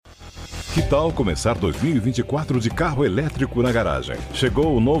Que tal começar 2024 de carro elétrico na garagem?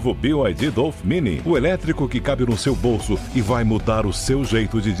 Chegou o novo BYD Dolph Mini, o elétrico que cabe no seu bolso e vai mudar o seu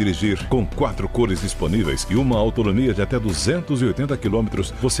jeito de dirigir. Com 4 cores disponíveis e uma autonomia de até 280 km,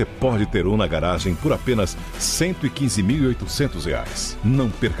 você pode ter um na garagem por apenas R$ 115.800. Não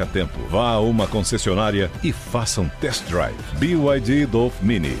perca tempo. Vá a uma concessionária e faça um test drive. BYD Dolph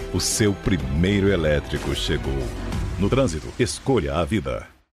Mini, o seu primeiro elétrico chegou. No trânsito, escolha a vida.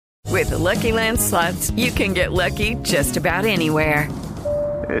 With the Lucky Land Slots, you can get lucky just about anywhere.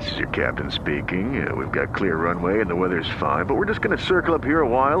 This is your captain speaking. We've got clear runway and the weather's fine, but we're just going to circle up here a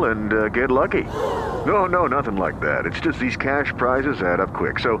while and get lucky. No, nothing like that. It's just these cash prizes add up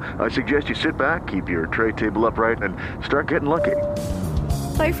quick. So I suggest you sit back, keep your tray table upright, and start getting lucky.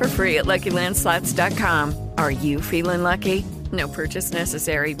 Play for free at LuckyLandSlots.com. Are you feeling lucky? No purchase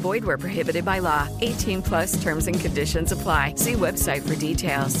necessary. Void where prohibited by law. 18 plus terms and conditions apply. See website for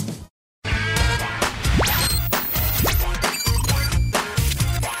details.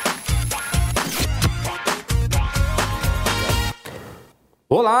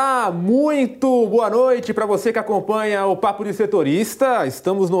 Olá, muito boa noite para você que acompanha o Papo de Setorista.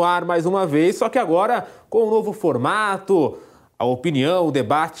 Estamos no ar mais uma vez, só que agora com um novo formato. A opinião, o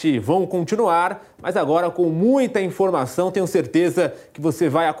debate vão continuar, mas agora com muita informação. Tenho certeza que você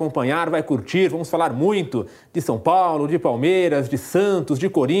vai acompanhar, vai curtir. Vamos falar muito de São Paulo, de Palmeiras, de Santos, de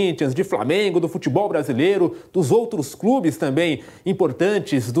Corinthians, de Flamengo, do futebol brasileiro, dos outros clubes também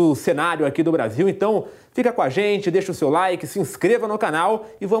importantes do cenário aqui do Brasil. Então, fica com a gente, deixa o seu like, se inscreva no canal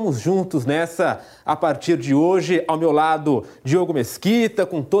e vamos juntos nessa a partir de hoje. Ao meu lado, Diogo Mesquita,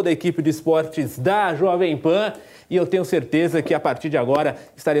 com toda a equipe de esportes da Jovem Pan. E eu tenho certeza que a partir de agora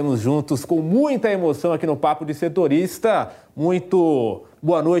estaremos juntos com muita emoção aqui no Papo de Setorista. Muito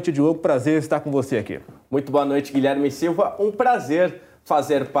boa noite, Diogo. Prazer estar com você aqui. Muito boa noite, Guilherme Silva. Um prazer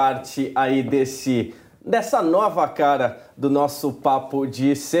fazer parte aí dessa nova cara do nosso Papo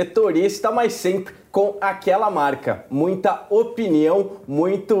de Setorista, mas sempre com aquela marca. Muita opinião,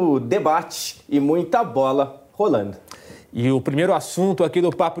 muito debate e muita bola rolando. E o primeiro assunto aqui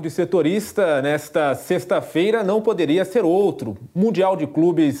do Papo de Setorista nesta sexta-feira não poderia ser outro. Mundial de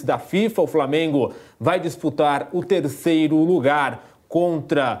Clubes da FIFA, o Flamengo vai disputar o 3º lugar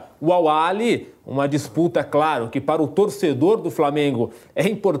contra o Al-Ahly. Uma disputa, claro, que para o torcedor do Flamengo é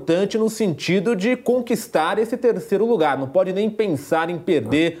importante no sentido de conquistar esse 3º lugar. Não pode nem pensar em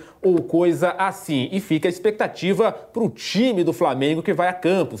perder ou coisa assim. E fica a expectativa para o time do Flamengo que vai a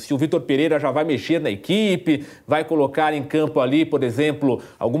campo. Se o Vitor Pereira já vai mexer na equipe, vai colocar em campo ali, por exemplo,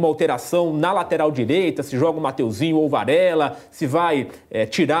 alguma alteração na lateral direita, se joga o Mateuzinho ou o Varela, se vai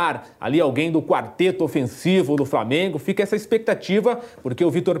tirar ali alguém do quarteto ofensivo do Flamengo. Fica essa expectativa, porque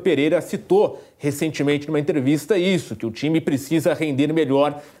o Vitor Pereira citou recentemente numa entrevista isso, que o time precisa render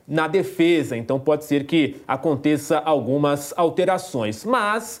melhor na defesa, então pode ser que aconteça algumas alterações.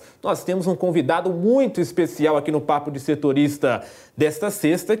 Mas nós temos um convidado muito especial aqui no Papo de Setorista desta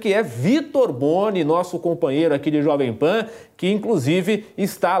sexta, que é Vitor Boni, nosso companheiro aqui de Jovem Pan, que inclusive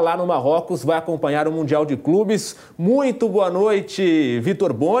está lá no Marrocos, vai acompanhar o Mundial de Clubes. Muito boa noite,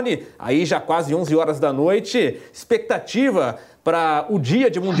 Vitor Boni, aí já quase 11 horas da noite, expectativa para o dia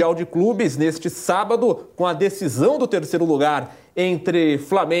de Mundial de Clubes neste sábado, com a decisão do 3º lugar entre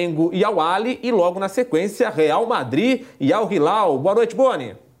Flamengo e Al-Ahly e logo na sequência Real Madrid e Al Hilal. Boa noite,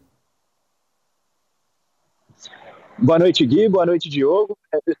 Boni. Boa noite, Gui. Boa noite, Diogo.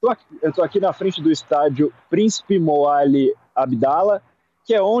 Eu estou aqui na frente do estádio Príncipe Moali Abdallah,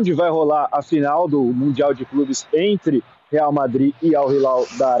 que é onde vai rolar a final do Mundial de Clubes entre Real Madrid e Al Hilal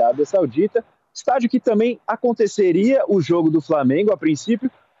da Arábia Saudita. Estádio que também aconteceria o jogo do Flamengo a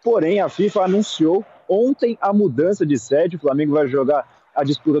princípio, porém a FIFA anunciou ontem a mudança de sede. O Flamengo vai jogar a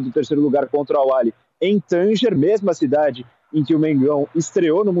disputa do 3º lugar contra o Al-Ahly em Tanger, mesma cidade em que o Mengão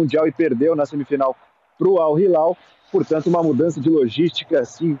estreou no Mundial e perdeu na semifinal para o Al Hilal. Portanto, uma mudança de logística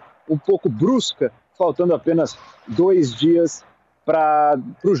assim, um pouco brusca, faltando apenas 2 dias para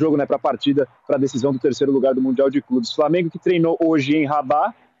o jogo, para a partida, para a decisão do 3º lugar do Mundial de Clubes. Flamengo que treinou hoje em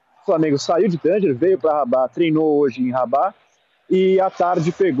Rabat. O Flamengo saiu de Tanger, veio para Rabat, treinou hoje em Rabat e à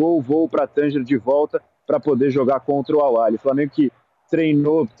tarde pegou o voo para Tanger de volta para poder jogar contra o Al-Ahly. O Flamengo que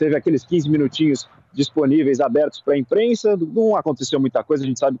treinou, teve aqueles 15 minutinhos disponíveis, abertos para a imprensa, não aconteceu muita coisa, a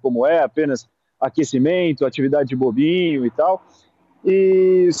gente sabe como é, apenas aquecimento, atividade de bobinho e tal,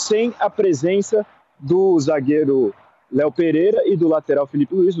 e sem a presença do zagueiro Léo Pereira e do lateral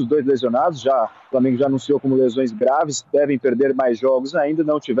Felipe Luiz, os 2 lesionados. O Flamengo já anunciou como lesões graves, devem perder mais jogos ainda,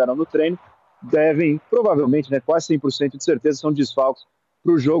 não tiveram no treino, devem, provavelmente, quase 100% de certeza, são desfalques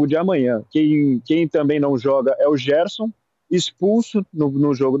para o jogo de amanhã. Quem também não joga é o Gerson, expulso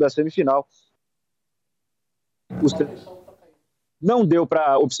no jogo da semifinal. Não deu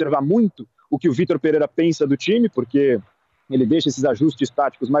para observar muito o que o Vitor Pereira pensa do time, porque ele deixa esses ajustes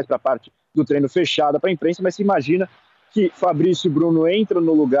táticos mais para a parte do treino fechada para a imprensa, mas se imagina que Fabrício Bruno entra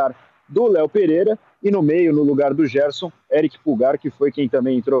no lugar do Léo Pereira e no meio, no lugar do Gerson, Eric Pulgar, que foi quem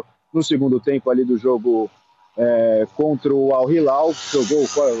também entrou no segundo tempo ali do jogo contra o Al Hilal, jogou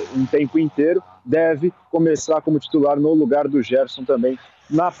um tempo inteiro, deve começar como titular no lugar do Gerson também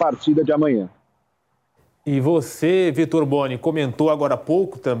na partida de amanhã. E você, Vitor Boni, comentou agora há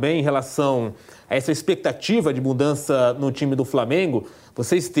pouco também em relação a essa expectativa de mudança no time do Flamengo.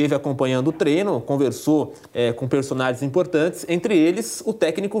 Você esteve acompanhando o treino, conversou com personagens importantes, entre eles o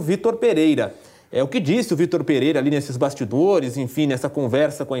técnico Vitor Pereira. O que disse o Vitor Pereira ali nesses bastidores, enfim, nessa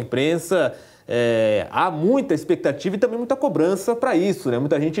conversa com a imprensa, há muita expectativa e também muita cobrança para isso, né?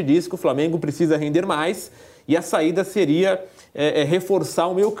 Muita gente diz que o Flamengo precisa render mais e a saída seria reforçar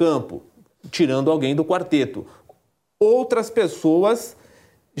o meio-campo, tirando alguém do quarteto. Outras pessoas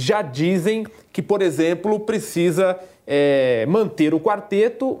já dizem que, por exemplo, precisa manter o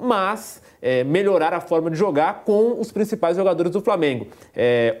quarteto, mas melhorar a forma de jogar com os principais jogadores do Flamengo.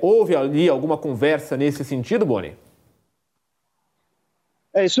 Houve ali alguma conversa nesse sentido, Boni?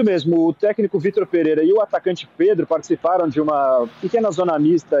 É isso mesmo, o técnico Vitor Pereira e o atacante Pedro participaram de uma pequena zona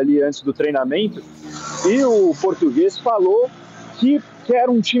mista ali antes do treinamento e o português falou que quer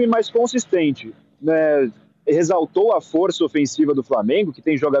um time mais consistente, né? Exaltou a força ofensiva do Flamengo, que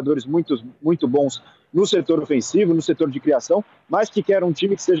tem jogadores muito bons no setor ofensivo, no setor de criação, mas que quer um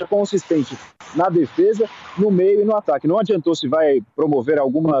time que seja consistente na defesa, no meio e no ataque. Não adiantou se vai promover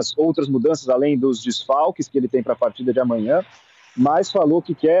algumas outras mudanças além dos desfalques que ele tem para a partida de amanhã, mas falou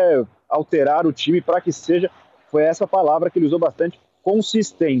que quer alterar o time para que seja, foi essa palavra que ele usou bastante,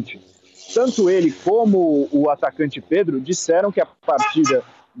 consistente. Tanto ele como o atacante Pedro disseram que a partida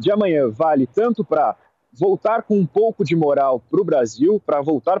de amanhã vale tanto para voltar com um pouco de moral para o Brasil, para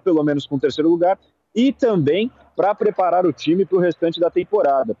voltar pelo menos com o terceiro lugar, e também para preparar o time para o restante da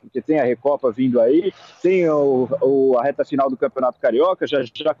temporada, porque tem a Recopa vindo aí, tem a reta final do Campeonato Carioca,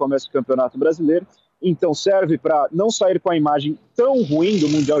 já começa o Campeonato Brasileiro, então serve para não sair com a imagem tão ruim do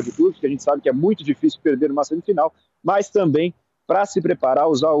Mundial de Clubes, que a gente sabe que é muito difícil perder uma semifinal, mas também para se preparar,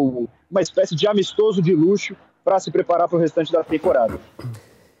 usar uma espécie de amistoso de luxo para se preparar para o restante da temporada.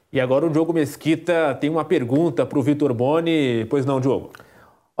 E agora o Diogo Mesquita tem uma pergunta para o Vitor Boni, pois não, Diogo?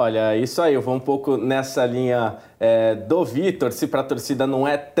 Olha, isso aí, eu vou um pouco nessa linha do Vitor, se para a torcida não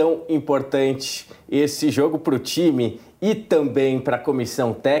é tão importante esse jogo para o time e também para a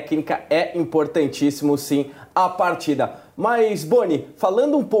comissão técnica, é importantíssimo sim a partida. Mas, Boni,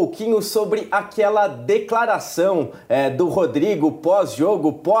 falando um pouquinho sobre aquela declaração do Rodrigo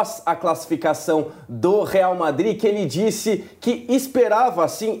pós-jogo, pós a classificação do Real Madrid, que ele disse que esperava,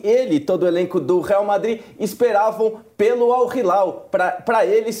 assim, ele, todo o elenco do Real Madrid, esperavam pelo Al Hilal. Para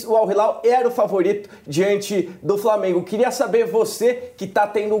eles, o Al Hilal era o favorito diante do Flamengo. Queria saber, você que está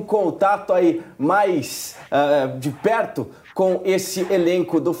tendo um contato aí mais de perto com esse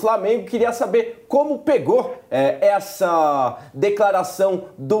elenco do Flamengo, queria saber como pegou essa declaração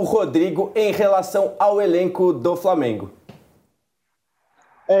do Rodrigo em relação ao elenco do Flamengo.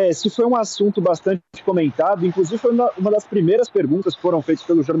 Esse foi um assunto bastante comentado, inclusive foi uma das primeiras perguntas que foram feitas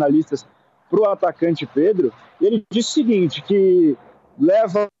pelos jornalistas para o atacante Pedro. Ele disse o seguinte, que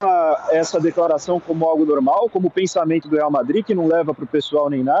leva essa declaração como algo normal, como o pensamento do Real Madrid, que não leva para o pessoal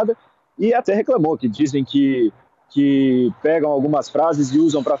nem nada, e até reclamou, que dizem que pegam algumas frases e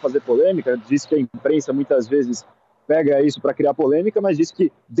usam para fazer polêmica. Diz que a imprensa muitas vezes pega isso para criar polêmica, mas diz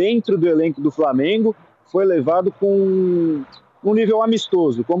que dentro do elenco do Flamengo foi levado com um nível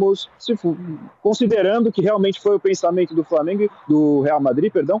amistoso, como considerando que realmente foi o pensamento do Flamengo, do Real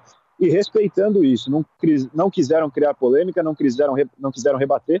Madrid, perdão, e respeitando isso. Não quiseram criar polêmica, não quiseram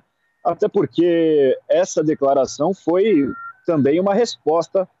rebater, até porque essa declaração foi também uma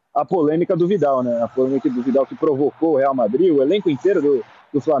resposta à polêmica do Vidal, né? A polêmica do Vidal que provocou o Real Madrid, o elenco inteiro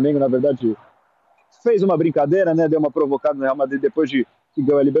do Flamengo, na verdade, fez uma brincadeira, né? Deu uma provocada no Real Madrid depois que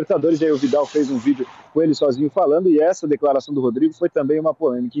ganhou a Libertadores, e aí o Vidal fez um vídeo com ele sozinho falando, e essa declaração do Rodrigo foi também uma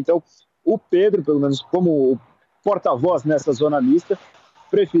polêmica. Então, o Pedro, pelo menos como porta-voz nessa zona mista,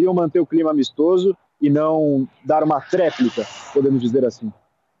 preferiu manter o clima amistoso e não dar uma tréplica, podemos dizer assim.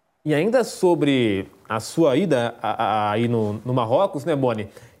 E ainda sobre a sua ida aí no Marrocos, né, Boni?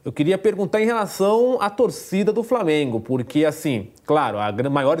 Eu queria perguntar em relação à torcida do Flamengo, porque, assim, claro, a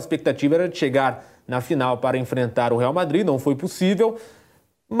maior expectativa era de chegar na final para enfrentar o Real Madrid, não foi possível,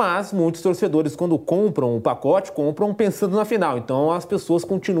 mas muitos torcedores, quando compram o pacote, compram pensando na final. Então, as pessoas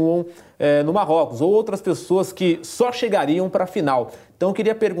continuam no Marrocos, ou outras pessoas que só chegariam para a final. Então, eu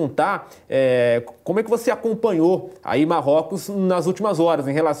queria perguntar como é que você acompanhou aí Marrocos nas últimas horas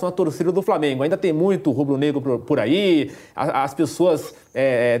em relação à torcida do Flamengo. Ainda tem muito rubro-negro por aí, as pessoas,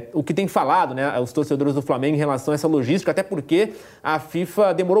 o que tem falado, né, os torcedores do Flamengo em relação a essa logística, até porque a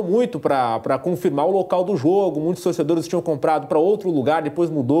FIFA demorou muito para confirmar o local do jogo, muitos torcedores tinham comprado para outro lugar,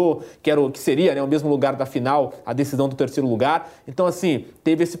 depois mudou, que seria, né, o mesmo lugar da final, a decisão do terceiro lugar. Então, assim,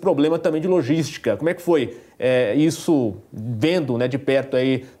 teve esse problema também de logística. Como é que foi isso vendo, né, de perto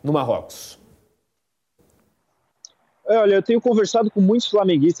aí no Marrocos? Olha, eu tenho conversado com muitos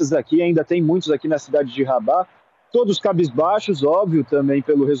flamenguistas aqui, ainda tem muitos aqui na cidade de Rabat, todos cabisbaixos, óbvio, também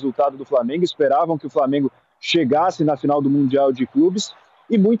pelo resultado do Flamengo, esperavam que o Flamengo chegasse na final do Mundial de Clubes,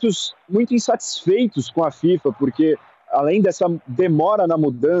 e muitos muito insatisfeitos com a FIFA, porque além dessa demora na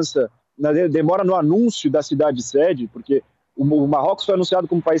mudança, demora no anúncio da cidade-sede, porque o Marrocos foi anunciado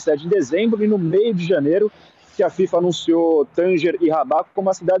como país-sede em dezembro, e no meio de janeiro que a FIFA anunciou Tanger e Rabat como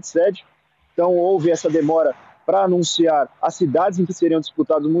a cidade-sede. Então houve essa demora para anunciar as cidades em que seriam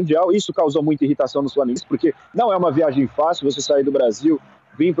disputados o Mundial. Isso causou muita irritação nos flamenguistas, porque não é uma viagem fácil você sair do Brasil,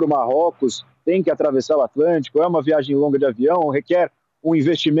 vir para o Marrocos, tem que atravessar o Atlântico, é uma viagem longa de avião, requer um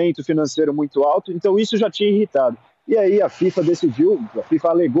investimento financeiro muito alto, então isso já tinha irritado. E aí a FIFA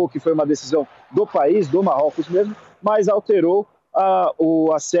alegou que foi uma decisão do país, do Marrocos mesmo, mas alterou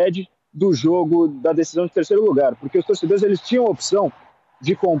a sede do jogo da decisão de terceiro lugar, porque os torcedores eles tinham a opção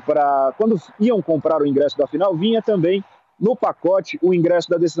de comprar, quando iam comprar o ingresso da final, vinha também no pacote o ingresso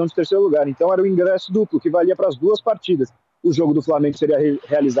da decisão de terceiro lugar, então era o ingresso duplo, que valia para as duas partidas. O jogo do Flamengo seria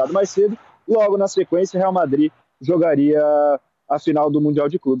realizado mais cedo, logo na sequência Real Madrid jogaria a final do Mundial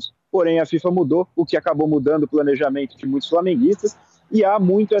de Clubes. Porém a FIFA mudou, o que acabou mudando o planejamento de muitos flamenguistas, e há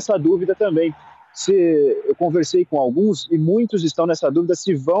muito essa dúvida também. Eu conversei com alguns e muitos estão nessa dúvida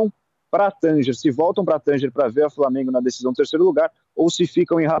se vão para Tanger, se voltam para Tanger para ver o Flamengo na decisão do terceiro lugar, ou se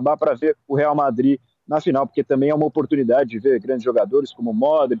ficam em Rabat para ver o Real Madrid na final, porque também é uma oportunidade de ver grandes jogadores como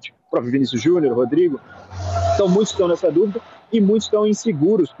Modric, o próprio Vinícius Júnior, Rodrigo. Então muitos estão nessa dúvida e muitos estão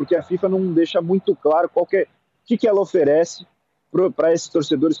inseguros, porque a FIFA não deixa muito claro o que ela oferece para esses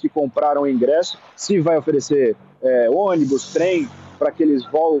torcedores que compraram o ingresso, se vai oferecer ônibus, trem, para que eles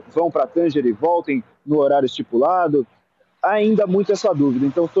vão para Tanger e voltem no horário estipulado. Ainda muito essa dúvida.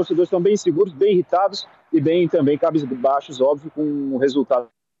 Então os torcedores estão bem seguros, bem irritados e bem também cabisbaixos, óbvio, com o resultado.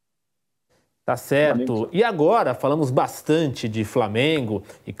 Tá certo. E agora falamos bastante de Flamengo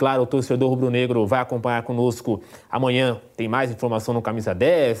e, claro, o torcedor rubro-negro vai acompanhar conosco amanhã. Tem mais informação no Camisa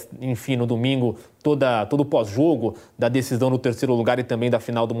 10, enfim, no domingo, todo o pós-jogo da decisão do terceiro lugar e também da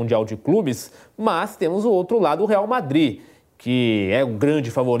final do Mundial de Clubes. Mas temos o outro lado, o Real Madrid, que é um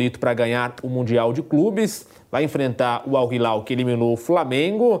grande favorito para ganhar o Mundial de Clubes. Vai enfrentar o Al Hilal, que eliminou o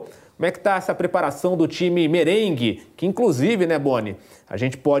Flamengo. Como é que está essa preparação do time merengue? Que inclusive, né, Boni, a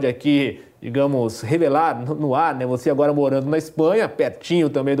gente pode aqui, digamos, revelar no ar, né? Você agora morando na Espanha, pertinho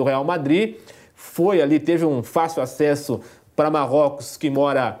também do Real Madrid, foi ali, teve um fácil acesso para Marrocos, que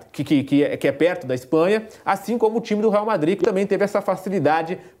é perto da Espanha, assim como o time do Real Madrid, que também teve essa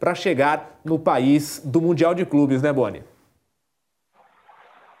facilidade para chegar no país do Mundial de Clubes, né, Boni?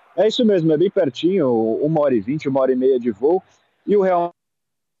 É isso mesmo, é bem pertinho, 1h20, 1h30 de voo, e o Real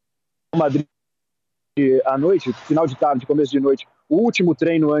Madrid à noite, final de tarde, começo de noite, o último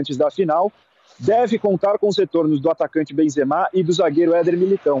treino antes da final, deve contar com os retornos do atacante Benzema e do zagueiro Éder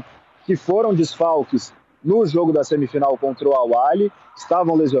Militão, que foram desfalques no jogo da semifinal contra o Al-Ahly,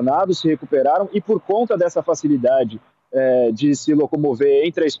 estavam lesionados, se recuperaram, e por conta dessa facilidade de se locomover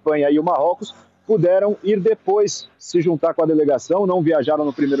entre a Espanha e o Marrocos, puderam ir depois se juntar com a delegação, não viajaram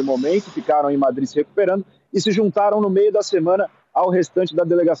no primeiro momento, ficaram em Madrid se recuperando e se juntaram no meio da semana ao restante da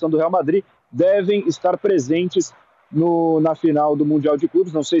delegação do Real Madrid. Devem estar presentes na final do Mundial de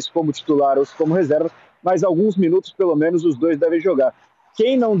Clubes, não sei se como titular ou se como reserva, mas alguns minutos pelo menos os dois devem jogar.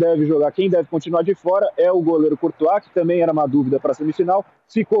 Quem não deve jogar, quem deve continuar de fora é o goleiro Courtois, que também era uma dúvida para a semifinal,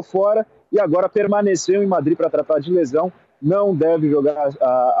 ficou fora e agora permaneceu em Madrid para tratar de lesão. Não deve jogar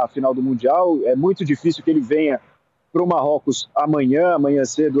a final do Mundial, é muito difícil que ele venha para o Marrocos amanhã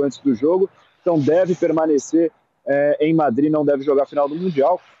cedo, antes do jogo, então deve permanecer em Madrid, não deve jogar a final do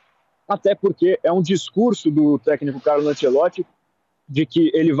Mundial, até porque é um discurso do técnico Carlo Ancelotti de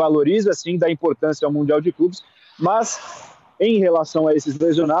que ele valoriza, sim, da importância ao Mundial de Clubes, mas em relação a esses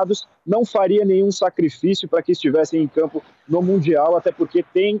lesionados, não faria nenhum sacrifício para que estivessem em campo no Mundial, até porque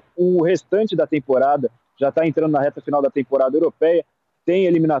tem o restante da temporada, já está entrando na reta final da temporada europeia, tem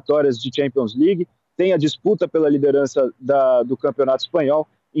eliminatórias de Champions League, tem a disputa pela liderança do Campeonato Espanhol,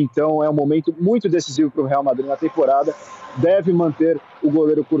 então é um momento muito decisivo para o Real Madrid na temporada. Deve manter o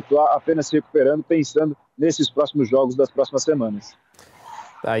goleiro Courtois apenas se recuperando, pensando nesses próximos jogos das próximas semanas.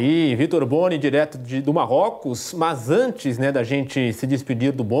 Aí, Vitor Boni, direto do Marrocos, mas antes, né, da gente se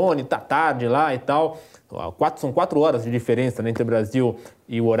despedir do Boni, tá tarde lá e tal, são 4 horas de diferença, né, entre o Brasil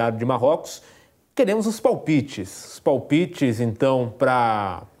e o horário de Marrocos, queremos os palpites, então,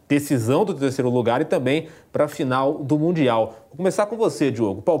 para decisão do terceiro lugar e também para a final do Mundial. Vou começar com você,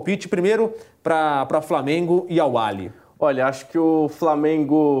 Diogo. Palpite primeiro para Flamengo e Al Ahly. Olha, acho que o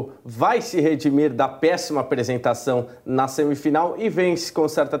Flamengo vai se redimir da péssima apresentação na semifinal e vence com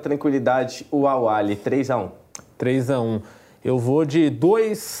certa tranquilidade o Al Ahly, 3-1. 3-1. Eu vou de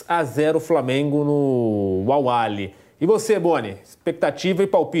 2-0 Flamengo no Al Ahly. E você, Boni? Expectativa e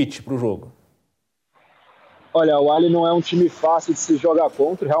palpite para o jogo? Olha, o Al Ahly não é um time fácil de se jogar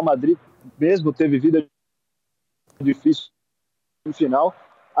contra. O Real Madrid mesmo teve vida difícil no final.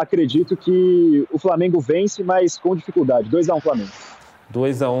 Acredito que o Flamengo vence, mas com dificuldade. 2-1 Flamengo.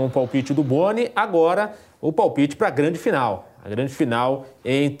 2-1 palpite do Boni. Agora o palpite para a grande final. A grande final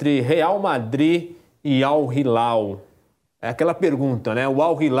entre Real Madrid e Al Hilal. É aquela pergunta, né? O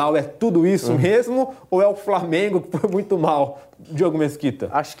Al Hilal é tudo isso mesmo ou é o Flamengo que foi muito mal? Diogo Mesquita.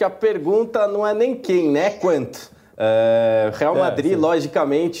 Acho que a pergunta não é nem quem, né? Quanto. Real Madrid,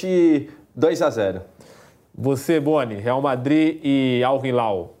 logicamente, 2-0. Você, Boni, Real Madrid e Al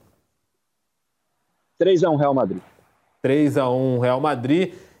Hilal. 3-1 Real Madrid. 3-1 Real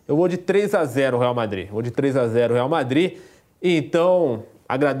Madrid. Eu vou de 3-0 Real Madrid. Vou de 3-0 Real Madrid. Então,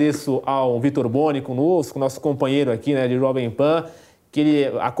 agradeço ao Vitor Boni conosco, nosso companheiro aqui, né, de Jovem Pan, que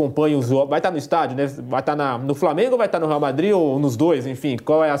ele acompanha os jogos. Vai estar no estádio, né? Vai estar no Flamengo ou vai estar no Real Madrid ou nos dois? Enfim,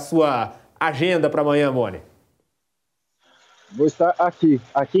 qual é a sua agenda para amanhã, Boni? Vou estar aqui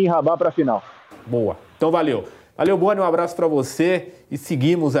em Rabat para a final. Boa. Então, valeu. Valeu, Boni, um abraço para você e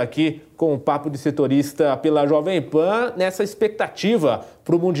seguimos aqui com o Papo de Setorista pela Jovem Pan nessa expectativa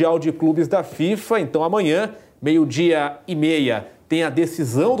para o Mundial de Clubes da FIFA. Então, amanhã, 12h30, tem a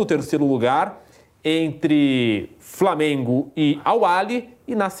decisão do terceiro lugar entre Flamengo e Al Ahly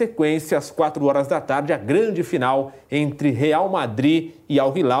e, na sequência, às 4 horas da tarde, a grande final entre Real Madrid e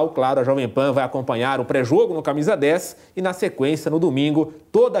Al Hilal. Claro, a Jovem Pan vai acompanhar o pré-jogo no Camisa 10 e, na sequência, no domingo,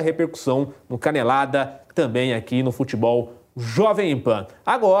 toda a repercussão no Canelada, também aqui no Futebol Jovem Pan.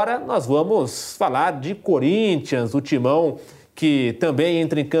 Agora, nós vamos falar de Corinthians, o timão que também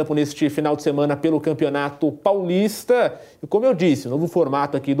entra em campo neste final de semana pelo Campeonato Paulista. E como eu disse, novo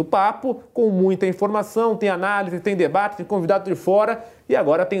formato aqui do Papo, com muita informação, tem análise, tem debate, tem convidado de fora. E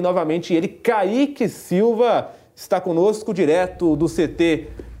agora tem novamente ele, Kaique Silva, está conosco direto do CT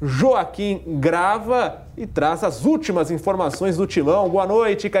Joaquim Grava e traz as últimas informações do timão. Boa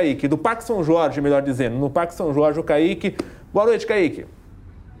noite, Kaique. Do Parque São Jorge, melhor dizendo. No Parque São Jorge, o Kaique. Boa noite, Kaique.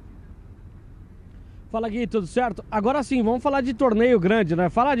 Fala, Gui, tudo certo? Agora sim, vamos falar de torneio grande, né?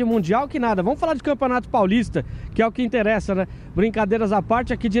 Falar de Mundial que nada, vamos falar de Campeonato Paulista, que é o que interessa, né? Brincadeiras à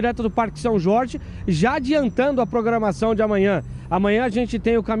parte, aqui direto do Parque São Jorge, já adiantando a programação de amanhã. Amanhã a gente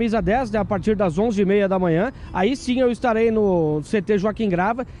tem o Camisa 10, né, a partir das 11h30 da manhã. Aí sim eu estarei no CT Joaquim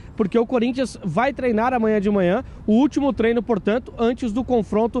Grava, porque o Corinthians vai treinar amanhã de manhã, o último treino, portanto, antes do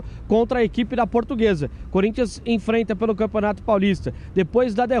confronto contra a equipe da Portuguesa. Corinthians enfrenta pelo Campeonato Paulista,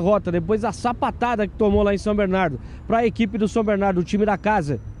 depois da derrota, depois da sapatada que tomou lá em São Bernardo, para a equipe do São Bernardo, o time da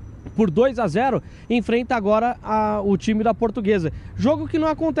casa, por 2-0, enfrenta agora o time da Portuguesa. Jogo que não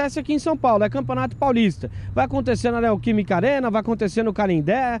acontece aqui em São Paulo, é Campeonato Paulista. Vai acontecer na Neoquímica Arena, vai acontecer no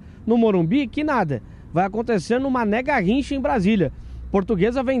Canindé, no Morumbi, que nada. Vai acontecer no Mané Garrincha, em Brasília.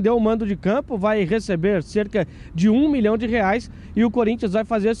 Portuguesa vendeu o mando de campo, vai receber cerca de R$1 milhão e o Corinthians vai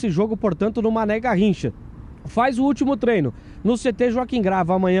fazer esse jogo, portanto, no Mané Garrincha. Faz o último treino no CT Joaquim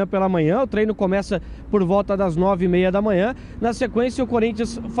Grava amanhã pela manhã. O treino começa por volta das 9h30 da manhã. Na sequência, o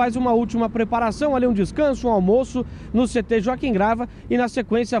Corinthians faz uma última preparação, ali um descanso, um almoço no CT Joaquim Grava e na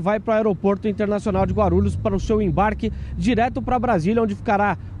sequência vai para o Aeroporto Internacional de Guarulhos para o seu embarque direto para Brasília, onde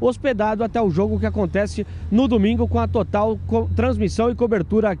ficará hospedado até o jogo que acontece no domingo com a total transmissão e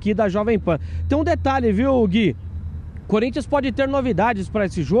cobertura aqui da Jovem Pan. Tem um detalhe, viu, Gui? Corinthians pode ter novidades para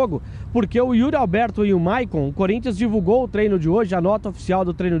esse jogo, porque o Yuri Alberto e o Maicon, o Corinthians divulgou o treino de hoje, a nota oficial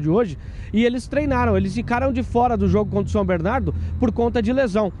do treino de hoje, e eles treinaram, eles ficaram de fora do jogo contra o São Bernardo por conta de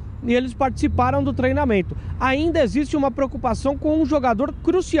lesão, e eles participaram do treinamento. Ainda existe uma preocupação com um jogador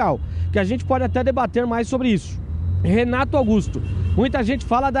crucial, que a gente pode até debater mais sobre isso. Renato Augusto. Muita gente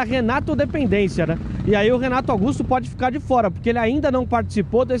fala da Renato dependência, né? E aí o Renato Augusto pode ficar de fora, porque ele ainda não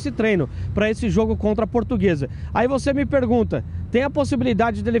participou desse treino para esse jogo contra a Portuguesa. Aí você me pergunta, tem a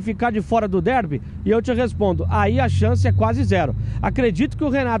possibilidade dele ficar de fora do derby? E eu te respondo, aí a chance é quase zero. Acredito que o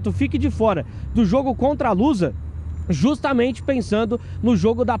Renato fique de fora do jogo contra a Lusa, justamente pensando no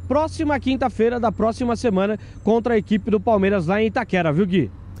jogo da próxima quinta-feira, da próxima semana, contra a equipe do Palmeiras lá em Itaquera, viu,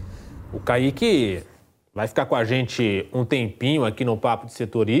 Gui? O Kaique vai ficar com a gente um tempinho aqui no Papo de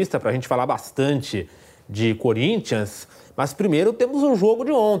Setorista para a gente falar bastante de Corinthians, mas primeiro temos um jogo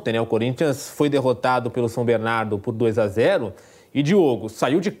de ontem, né? O Corinthians foi derrotado pelo São Bernardo por 2-0 e Diogo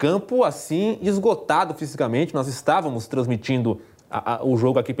saiu de campo assim, esgotado fisicamente. Nós estávamos transmitindo o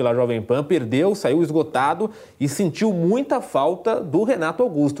jogo aqui pela Jovem Pan, perdeu, saiu esgotado e sentiu muita falta do Renato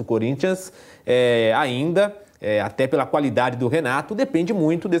Augusto. O Corinthians ainda, até pela qualidade do Renato, depende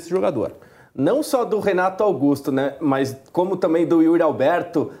muito desse jogador. Não só do Renato Augusto, né? Mas como também do Yuri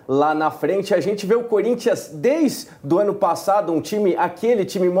Alberto lá na frente. A gente vê o Corinthians desde o ano passado, aquele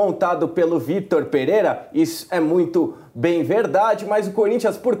time montado pelo Vitor Pereira. Isso é muito bem verdade, mas o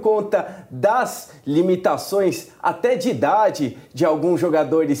Corinthians, por conta das limitações até de idade de alguns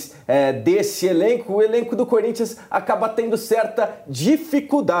jogadores desse elenco, o elenco do Corinthians acaba tendo certa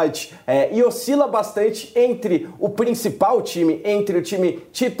dificuldade e oscila bastante entre o principal time, entre o time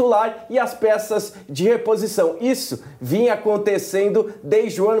titular e as peças de reposição. Isso vinha acontecendo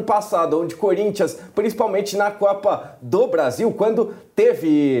desde o ano passado, onde o Corinthians, principalmente na Copa do Brasil, quando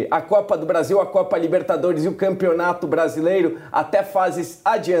teve a Copa do Brasil, a Copa Libertadores e o Campeonato Brasileiro até fases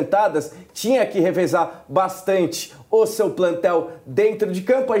adiantadas, tinha que revezar bastante o seu plantel dentro de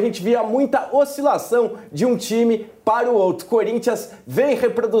campo. A gente via muita oscilação de um time para o outro. Corinthians vem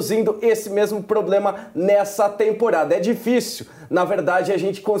reproduzindo esse mesmo problema nessa temporada. É difícil, na verdade, a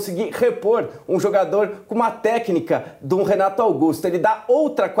gente conseguir repor um jogador com uma técnica de um Renato Augusto. Ele dá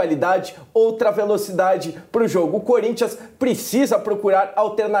outra qualidade, outra velocidade para o jogo. O Corinthians precisa procurar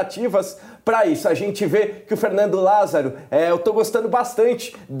alternativas para isso. A gente vê que o Fernando Lázaro, eu estou gostando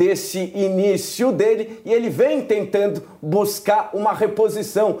bastante desse início dele e ele vem tentando buscar uma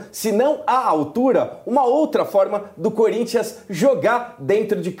reposição, se não à altura, uma outra forma do Corinthians jogar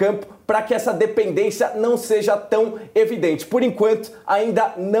dentro de campo para que essa dependência não seja tão evidente. Por enquanto,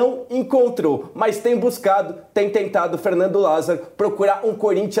 ainda não encontrou, mas tem buscado, tem tentado Fernando Lázaro procurar um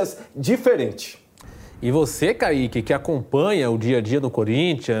Corinthians diferente. E você, Kaique, que acompanha o dia a dia do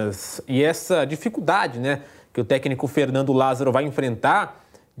Corinthians e essa dificuldade, né, que o técnico Fernando Lázaro vai enfrentar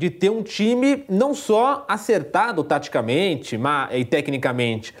de ter um time não só acertado taticamente e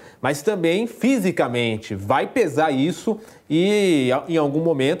tecnicamente, mas também fisicamente. Vai pesar isso e em algum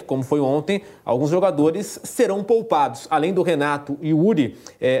momento, como foi ontem, alguns jogadores serão poupados. Além do Renato, e o Yuri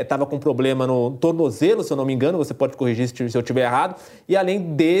estava com problema no tornozelo, se eu não me engano, você pode corrigir se eu estiver errado. E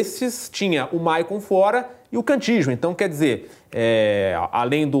além desses, tinha o Maicon fora e o Cantígio. Então, quer dizer,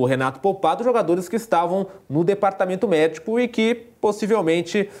 além do Renato poupado, jogadores que estavam no departamento médico e que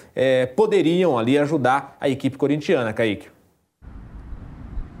possivelmente poderiam ali ajudar a equipe corintiana, Kaique.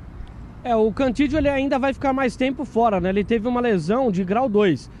 O Cantígio ele ainda vai ficar mais tempo fora, né? Ele teve uma lesão de grau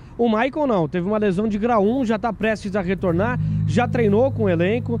 2. O Maicon não, teve uma lesão de grau 1, já está prestes a retornar, já treinou com o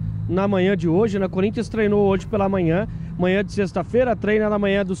elenco na manhã de hoje, né? Corinthians treinou hoje pela manhã de sexta-feira, treina na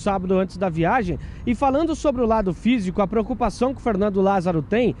manhã do sábado antes da viagem. E falando sobre o lado físico, a preocupação que o Fernando Lázaro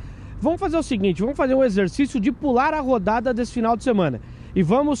tem, vamos fazer o seguinte, vamos fazer um exercício de pular a rodada desse final de semana. E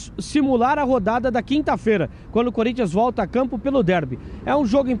vamos simular a rodada da quinta-feira, quando o Corinthians volta a campo pelo derby. É um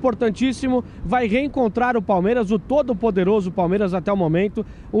jogo importantíssimo, vai reencontrar o Palmeiras, o todo-poderoso Palmeiras até o momento,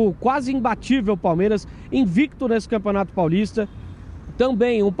 o quase imbatível Palmeiras, invicto nesse Campeonato Paulista.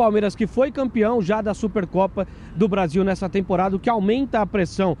 Também um Palmeiras que foi campeão já da Supercopa do Brasil nessa temporada, o que aumenta a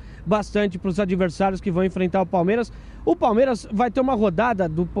pressão bastante para os adversários que vão enfrentar o Palmeiras. O Palmeiras vai ter uma rodada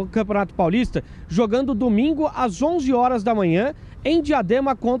do Campeonato Paulista jogando domingo às 11 horas da manhã em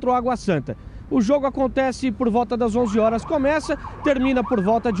Diadema contra o Água Santa. O jogo acontece por volta das 11 horas, começa, termina por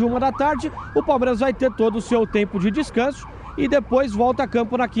volta de 1 da tarde. O Palmeiras vai ter todo o seu tempo de descanso e depois volta a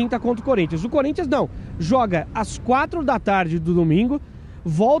campo na quinta contra o Corinthians. O Corinthians não, joga às 4 da tarde do domingo,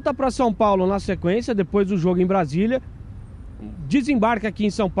 volta para São Paulo na sequência, depois do jogo em Brasília, desembarca aqui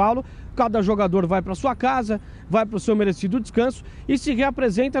em São Paulo, cada jogador vai para sua casa, vai para o seu merecido descanso e se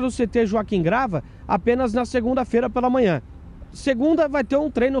reapresenta no CT Joaquim Grava apenas na segunda-feira pela manhã. Segunda vai ter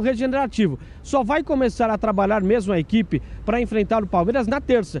um treino regenerativo, só vai começar a trabalhar mesmo a equipe para enfrentar o Palmeiras na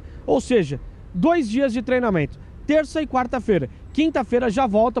terça, ou seja, 2 dias de treinamento, terça e quarta-feira. Quinta-feira já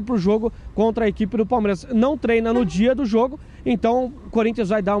volta para o jogo contra a equipe do Palmeiras. Não treina no dia do jogo, então o Corinthians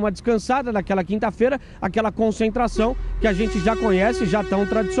vai dar uma descansada naquela quinta-feira, aquela concentração que a gente já conhece, já tão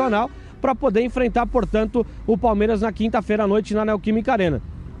tradicional, para poder enfrentar, portanto, o Palmeiras na quinta-feira à noite na Neoquímica Arena.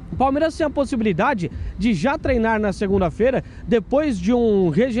 O Palmeiras tem a possibilidade de já treinar na segunda-feira, depois de um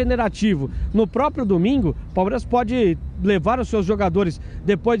regenerativo. No próprio domingo, o Palmeiras pode levar os seus jogadores,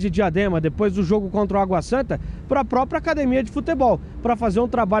 depois de Diadema, depois do jogo contra o Água Santa, para a própria academia de futebol, para fazer um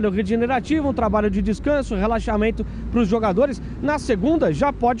trabalho regenerativo, um trabalho de descanso, relaxamento para os jogadores. Na segunda,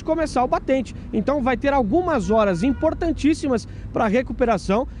 já pode começar o batente. Então vai ter algumas horas importantíssimas para a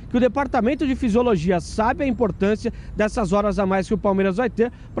recuperação, que o Departamento de Fisiologia sabe a importância dessas horas a mais que o Palmeiras vai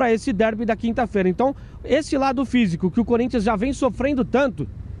ter para esse derby da quinta-feira. Então, esse lado físico que o Corinthians já vem sofrendo tanto,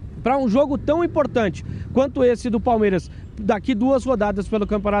 para um jogo tão importante quanto esse do Palmeiras, daqui 2 rodadas pelo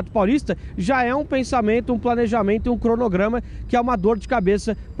Campeonato Paulista, já é um pensamento, um planejamento e um cronograma que é uma dor de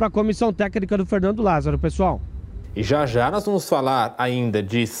cabeça para a comissão técnica do Fernando Lázaro, pessoal. E já nós vamos falar ainda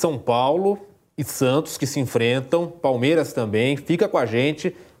de São Paulo e Santos, que se enfrentam, Palmeiras também. Fica com a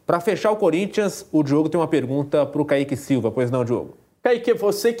gente. Para fechar o Corinthians, o Diogo tem uma pergunta para o Kaique Silva. Pois não, Diogo? Kaique,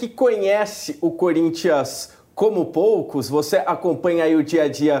 você que conhece o Corinthians como poucos, você acompanha aí o dia a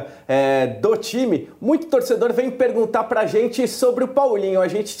dia do time, muito torcedor vem perguntar pra gente sobre o Paulinho. A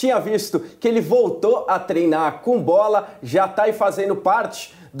gente tinha visto que ele voltou a treinar com bola, já tá aí fazendo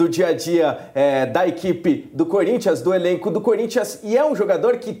parte do dia a dia da equipe do Corinthians, do elenco do Corinthians, e é um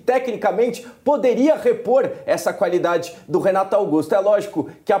jogador que tecnicamente poderia repor essa qualidade do Renato Augusto. É lógico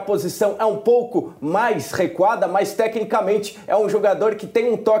que a posição é um pouco mais recuada, mas tecnicamente é um jogador que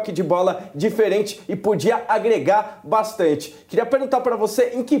tem um toque de bola diferente e podia agregar bastante. Queria perguntar para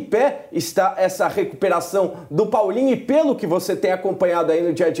você em que pé está essa recuperação do Paulinho, e pelo que você tem acompanhado aí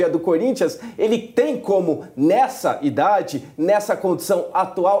no dia a dia do Corinthians, ele tem como, nessa idade, nessa condição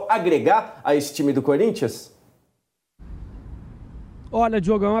atual, agregar a esse time do Corinthians? Olha,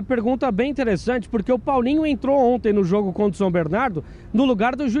 Diogo, é uma pergunta bem interessante, porque o Paulinho entrou ontem no jogo contra o São Bernardo no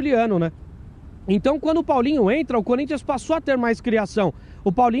lugar do Juliano, né? Então, quando o Paulinho entra, o Corinthians passou a ter mais criação.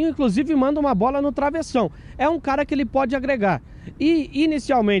 O Paulinho, inclusive, manda uma bola no travessão. É um cara que ele pode agregar. E,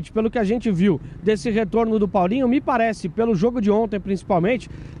 inicialmente, pelo que a gente viu desse retorno do Paulinho, me parece, pelo jogo de ontem principalmente,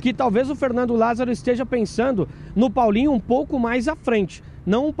 que talvez o Fernando Lázaro esteja pensando no Paulinho um pouco mais à frente.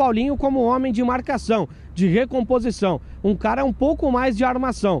 Não um Paulinho como homem de marcação, de recomposição. Um cara um pouco mais de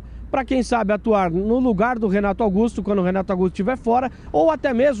armação, para quem sabe atuar no lugar do Renato Augusto quando o Renato Augusto estiver fora, ou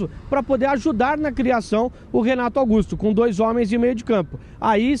até mesmo para poder ajudar na criação o Renato Augusto, com 2 homens de meio de campo.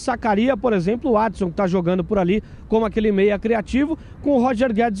 Aí sacaria, por exemplo, o Adson, que está jogando por ali como aquele meia criativo, com o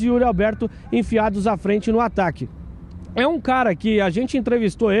Roger Guedes e o Yuri Alberto enfiados à frente no ataque. É um cara que a gente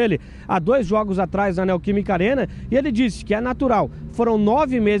entrevistou ele há 2 jogos atrás na Neoquímica Arena, e ele disse que é natural. Foram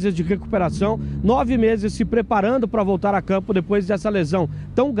 9 meses de recuperação, 9 meses se preparando para voltar a campo depois dessa lesão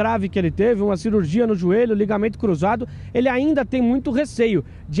tão grave que ele teve, uma cirurgia no joelho, ligamento cruzado. Ele ainda tem muito receio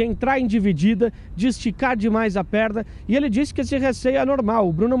de entrar em dividida, de esticar demais a perna, e ele disse que esse receio é normal.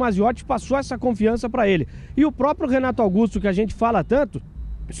 O Bruno Maziotti passou essa confiança para ele. E o próprio Renato Augusto, que a gente fala tanto,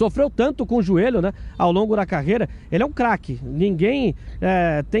 sofreu tanto com o joelho, né, ao longo da carreira. Ele é um craque, ninguém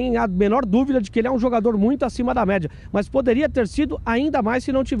tem a menor dúvida de que ele é um jogador muito acima da média, mas poderia ter sido ainda mais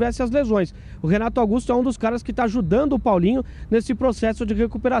se não tivesse as lesões. O Renato Augusto é um dos caras que está ajudando o Paulinho nesse processo de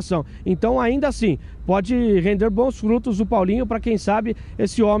recuperação. Então, ainda assim, pode render bons frutos o Paulinho para, quem sabe,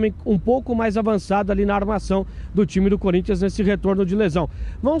 esse homem um pouco mais avançado ali na armação do time do Corinthians nesse retorno de lesão.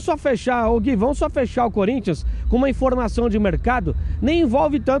 Vamos só fechar, Gui, vamos só fechar o Corinthians com uma informação de mercado. Nem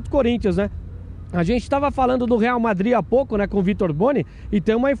envolve tanto Corinthians, né? A gente estava falando do Real Madrid há pouco, né, com o Vitor Boni, e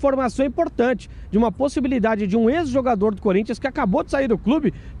tem uma informação importante de uma possibilidade de um ex-jogador do Corinthians que acabou de sair do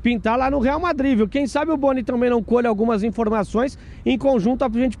clube pintar lá no Real Madrid, viu? Quem sabe o Boni também não colhe algumas informações em conjunto, a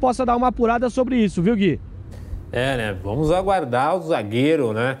gente possa dar uma apurada sobre isso, viu, Gui? Né? Vamos aguardar o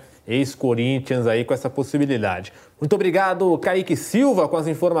zagueiro, né? Ex-Corinthians aí com essa possibilidade. Muito obrigado, Kaique Silva, com as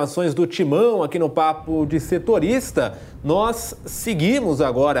informações do Timão aqui no Papo de Setorista. Nós seguimos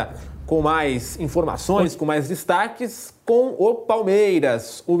agora com mais informações, com mais destaques, com o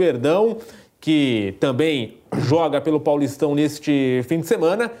Palmeiras, o Verdão, que também joga pelo Paulistão neste fim de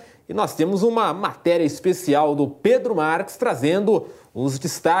semana. E nós temos uma matéria especial do Pedro Marques trazendo os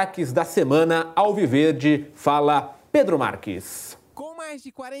destaques da semana alviverde. Fala, Pedro Marques. Com mais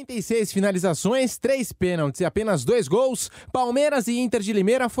de 46 finalizações, 3 pênaltis e apenas 2 gols, Palmeiras e Inter de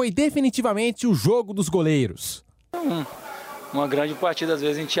Limeira foi definitivamente o jogo dos goleiros. Uma grande partida, às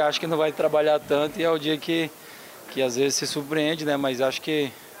vezes a gente acha que não vai trabalhar tanto e é o dia que às vezes se surpreende, né? Mas acho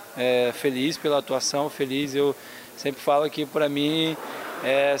que feliz pela atuação, feliz. Eu sempre falo que para mim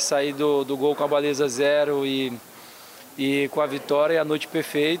sair do gol com a baliza 0 e com a vitória é a noite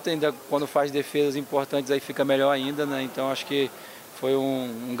perfeita. Ainda quando faz defesas importantes aí fica melhor ainda, né? Então acho que foi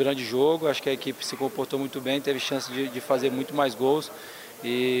um grande jogo, acho que a equipe se comportou muito bem, teve chance de fazer muito mais gols.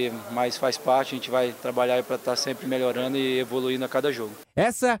 Mas faz parte, a gente vai trabalhar para estar sempre melhorando e evoluindo a cada jogo.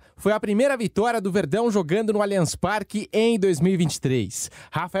 Essa foi a primeira vitória do Verdão jogando no Allianz Parque em 2023.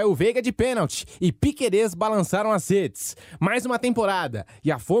 Rafael Veiga de pênalti e Piquerez balançaram as redes. Mais uma temporada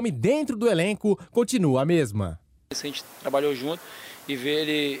e a fome dentro do elenco continua a mesma. A gente trabalhou junto e ver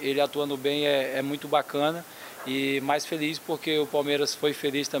ele atuando bem é muito bacana. E mais feliz porque o Palmeiras foi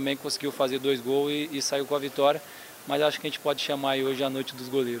feliz também, conseguiu fazer 2 gols e saiu com a vitória. Mas acho que a gente pode chamar aí hoje a noite dos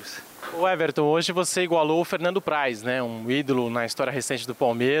goleiros. O Everton, hoje você igualou o Fernando Praz, né? Um ídolo na história recente do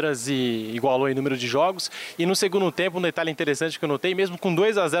Palmeiras e igualou em número de jogos. E no segundo tempo, um detalhe interessante que eu notei, mesmo com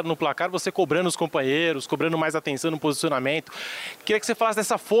 2-0 no placar, você cobrando os companheiros, cobrando mais atenção no posicionamento. Queria que você falasse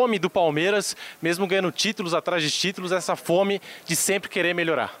dessa fome do Palmeiras, mesmo ganhando títulos atrás de títulos, essa fome de sempre querer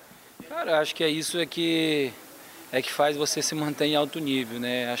melhorar. Cara, acho que é isso que faz você se manter em alto nível,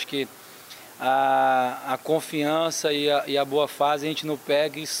 né? Acho que a confiança e a boa fase a gente não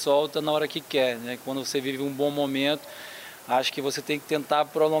pega e solta na hora que quer, né? Quando você vive um bom momento, acho que você tem que tentar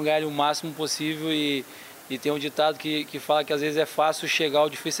prolongar ele o máximo possível e tem um ditado que fala que às vezes é fácil chegar, o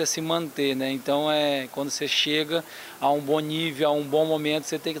difícil é se manter, né? Então quando você chega a um bom nível, a um bom momento,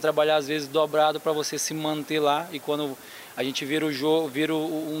 você tem que trabalhar às vezes dobrado para você se manter lá, e quando a gente vira o jogo, vira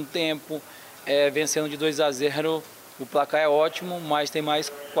um tempo vencendo de 2-0, o placar é ótimo, mas tem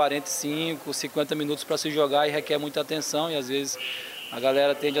mais 45, 50 minutos para se jogar e requer muita atenção, e às vezes a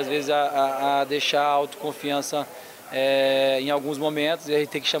galera tende a deixar a autoconfiança em alguns momentos, e a gente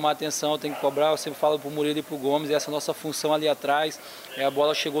tem que chamar a atenção, tem que cobrar. Eu sempre falo para o Murilo e para o Gomes, essa é a nossa função ali atrás. A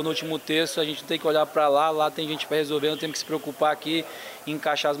bola chegou no último terço, a gente tem que olhar para lá tem gente para resolver, não temos que se preocupar aqui em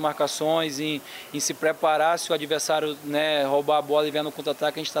encaixar as marcações, em se preparar. Se o adversário, né, roubar a bola e vier no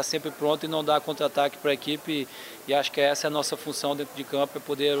contra-ataque, a gente está sempre pronto e não dar contra-ataque para a equipe. E acho que essa é a nossa função dentro de campo, é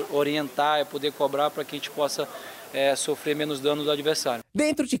poder orientar, é poder cobrar para que a gente possa sofrer menos dano do adversário.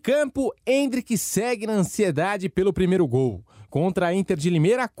 Dentro de campo, Endrick segue na ansiedade pelo primeiro gol. Contra a Inter de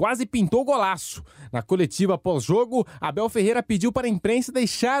Limeira, quase pintou golaço. Na coletiva pós-jogo, Abel Ferreira pediu para a imprensa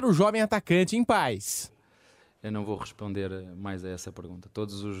deixar o jovem atacante em paz. Eu não vou responder mais a essa pergunta.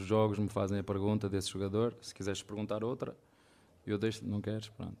 Todos os jogos me fazem a pergunta desse jogador. Se quiseres perguntar outra, eu deixo. Não queres?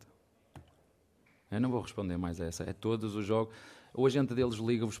 Pronto. Eu não vou responder mais a essa. É todos os jogos. O agente deles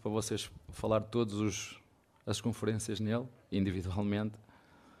liga-vos para vocês falar todas as conferências nele, individualmente.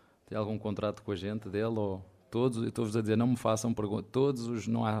 Tem algum contrato com a gente dele? Ou todos? Eu estou-vos a dizer, não me façam perguntas.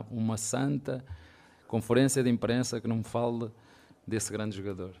 Não há uma santa conferência de imprensa que não me fale desse grande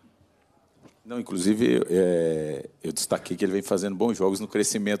jogador. Não, inclusive, eu destaquei que ele vem fazendo bons jogos no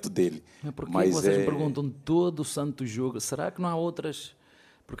crescimento dele. Mas por que vocês me perguntam todo o santo jogo? Será que não há outras?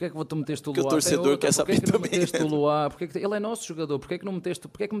 Porquê é que tu meteste o Luá? Porque o torcedor quer saber também. Porquê é que não meteste o Luá? Ele é nosso jogador. Porquê é que não meteste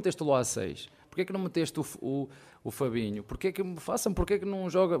o Luá a 6? Porquê é que não meteste o Fabinho? Porquê é que não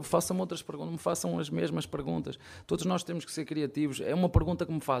joga? Façam outras perguntas, não me façam as mesmas perguntas. Todos nós temos que ser criativos. É uma pergunta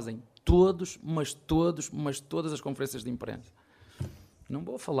que me fazem todas as conferências de imprensa. Não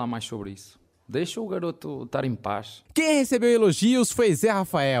vou falar mais sobre isso. Deixa o garoto estar em paz. Quem recebeu elogios foi Zé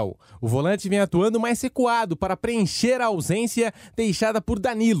Rafael. O volante vem atuando mais recuado para preencher a ausência deixada por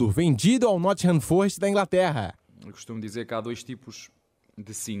Danilo, vendido ao Nottingham Forest da Inglaterra. Eu costumo dizer que há 2 tipos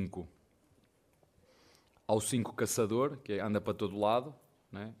de 5. Há o 5 caçador, que anda para todo lado,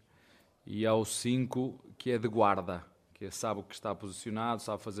 né? E há o 5 que é de guarda, que sabe o que está posicionado,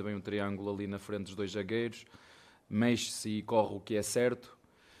 sabe fazer bem um triângulo ali na frente dos 2 zagueiros, mexe-se e corre o que é certo.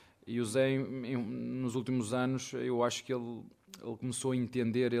 E o Zé, nos últimos anos, eu acho que ele começou a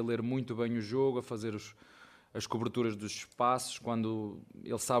entender, a ler muito bem o jogo, a fazer as coberturas dos espaços, quando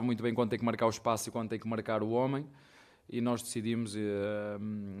ele sabe muito bem quando tem que marcar o espaço e quando tem que marcar o homem, e nós decidimos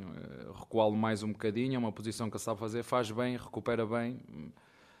recuá-lo mais um bocadinho. É uma posição que ele sabe fazer, faz bem, recupera bem.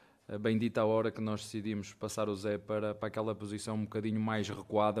 Bendita a hora que nós decidimos passar o Zé para aquela posição um bocadinho mais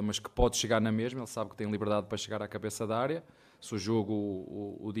recuada, mas que pode chegar na mesma. Ele sabe que tem liberdade para chegar à cabeça da área, se o jogo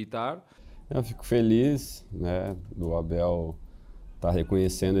o ditar. Eu fico feliz, né, do Abel estar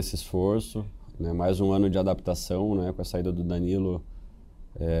reconhecendo esse esforço, né, mais um ano de adaptação, né, com a saída do Danilo.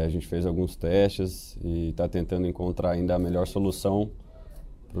 A gente fez alguns testes e está tentando encontrar ainda a melhor solução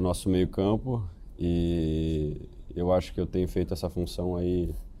para o nosso meio-campo, e eu acho que eu tenho feito essa função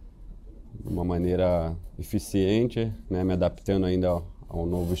aí de uma maneira eficiente, né, me adaptando ainda ao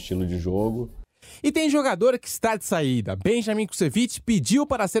novo estilo de jogo. E tem jogador que está de saída. Benjamin Kusevich pediu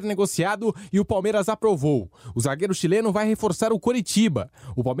para ser negociado e o Palmeiras aprovou. O zagueiro chileno vai reforçar o Coritiba.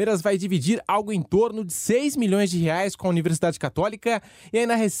 O Palmeiras vai dividir algo em torno de 6 milhões de reais com a Universidade Católica e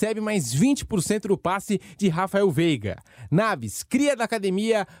ainda recebe mais 20% do passe de Rafael Veiga. Naves, cria da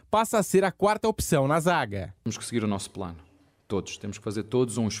academia, passa a ser a 4ª opção na zaga. Temos que seguir o nosso plano. Todos. Temos que fazer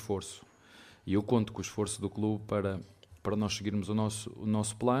todos um esforço. E eu conto com o esforço do clube para nós seguirmos o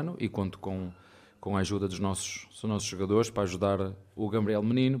nosso plano e conto com a ajuda dos nossos jogadores para ajudar o Gabriel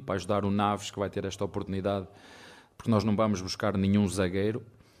Menino, para ajudar o Naves, que vai ter esta oportunidade, porque nós não vamos buscar nenhum zagueiro.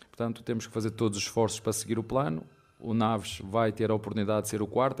 Portanto, temos que fazer todos os esforços para seguir o plano. O Naves vai ter a oportunidade de ser o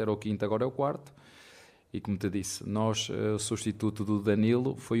quarto, era o quinto, agora é o quarto. E como te disse, o substituto do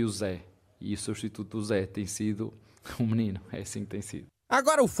Danilo foi o Zé. E o substituto do Zé tem sido o Menino, é assim que tem sido.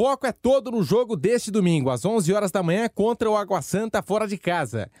 Agora o foco é todo no jogo deste domingo, às 11 horas da manhã, contra o Água Santa fora de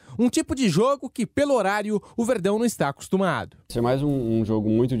casa. Um tipo de jogo que, pelo horário, o Verdão não está acostumado. Vai ser mais um jogo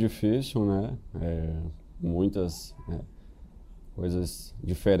muito difícil, né? Muitas coisas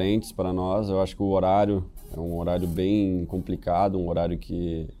diferentes para nós. Eu acho que o horário é um horário bem complicado, um horário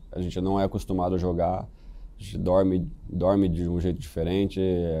que a gente não é acostumado a jogar. A gente dorme de um jeito diferente,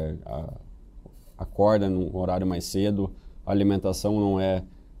 acorda num horário mais cedo. A alimentação não é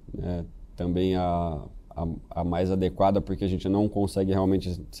também a mais adequada, porque a gente não consegue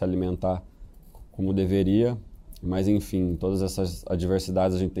realmente se alimentar como deveria. Mas, enfim, todas essas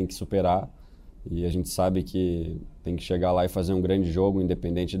adversidades a gente tem que superar. E a gente sabe que tem que chegar lá e fazer um grande jogo,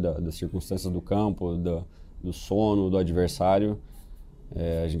 independente das circunstâncias do campo, do sono, do adversário.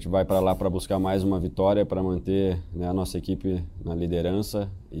 A gente vai para lá para buscar mais uma vitória, para manter, né, a nossa equipe na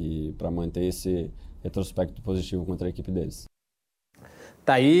liderança e para manter esse retrospecto positivo contra a equipe deles.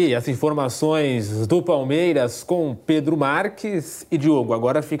 Tá aí as informações do Palmeiras com Pedro Marques e Diogo.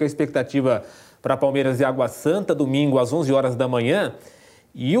 Agora fica a expectativa para Palmeiras e Água Santa, domingo às 11 horas da manhã.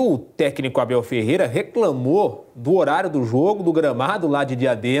 E o técnico Abel Ferreira reclamou do horário do jogo, do gramado lá de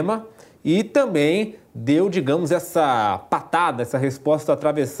Diadema, e também deu, digamos, essa patada, essa resposta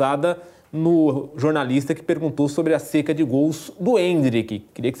atravessada no jornalista que perguntou sobre a seca de gols do Endrick.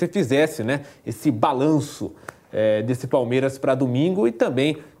 Queria que você fizesse, né, esse balanço desse Palmeiras para domingo e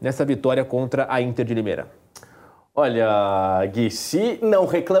também nessa vitória contra a Inter de Limeira. Olha, Gui, se não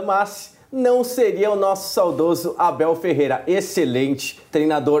reclamasse, não seria o nosso saudoso Abel Ferreira. Excelente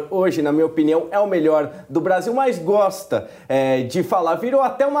treinador. Hoje, na minha opinião, é o melhor do Brasil, mas gosta de falar. Virou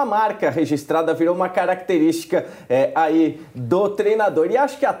até uma marca registrada, virou uma característica aí do treinador. E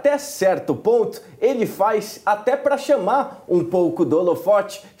acho que até certo ponto ele faz até para chamar um pouco do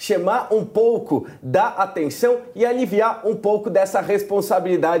holofote, chamar um pouco da atenção e aliviar um pouco dessa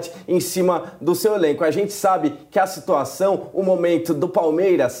responsabilidade em cima do seu elenco. A gente sabe que a situação, o momento do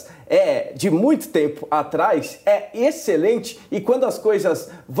Palmeiras de muito tempo atrás, é excelente, e quando as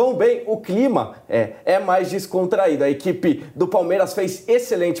coisas vão bem, o clima é mais descontraído. A equipe do Palmeiras fez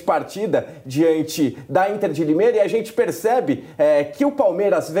excelente partida diante da Inter de Limeira, e a gente percebe que o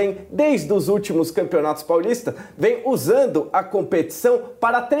Palmeiras vem, desde os últimos campeonatos paulistas, vem usando a competição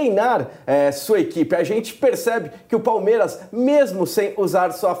para treinar sua equipe. A gente percebe que o Palmeiras, mesmo sem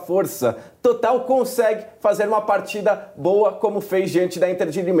usar sua força total, consegue fazer uma partida boa, como fez diante da Inter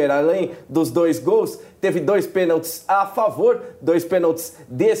de Limeira. Além dos 2 gols, teve 2 pênaltis a favor, 2 pênaltis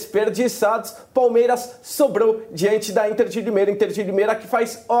desperdiçados. Palmeiras sobrou diante da Inter de Limeira, que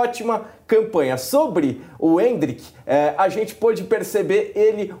faz ótima campanha. Sobre o Endrick, a gente pôde perceber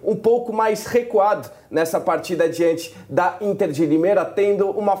ele um pouco mais recuado nessa partida diante da Inter de Limeira, tendo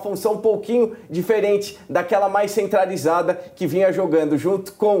uma função um pouquinho diferente daquela mais centralizada que vinha jogando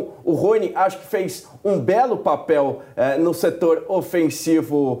junto com o Rony. Acho que fez um belo papel no setor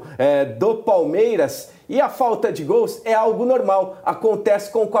ofensivo do Palmeiras. E a falta de gols é algo normal,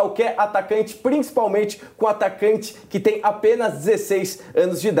 acontece com qualquer atacante, principalmente com atacante que tem apenas 16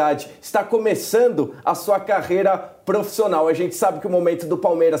 anos de idade. Está começando a sua carreira profissional. A gente sabe que o momento do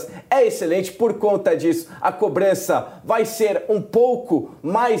Palmeiras é excelente, por conta disso a cobrança vai ser um pouco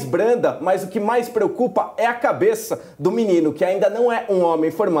mais branda, mas o que mais preocupa é a cabeça do menino, que ainda não é um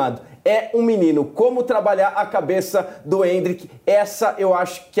homem formado. É um menino. Como trabalhar a cabeça do Endrick? Essa eu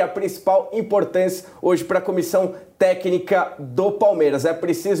acho que é a principal importância hoje para a comissão técnica do Palmeiras. É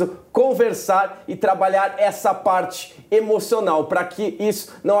preciso conversar e trabalhar essa parte emocional para que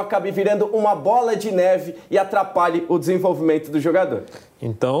isso não acabe virando uma bola de neve e atrapalhe o desenvolvimento do jogador.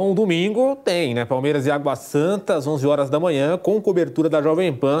 Então, domingo tem, né? Palmeiras e Água Santa, às 11 horas da manhã, com cobertura da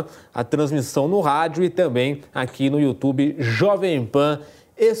Jovem Pan, a transmissão no rádio e também aqui no YouTube Jovem Pan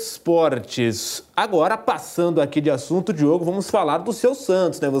Esportes. Agora, passando aqui de assunto, Diogo, vamos falar do seu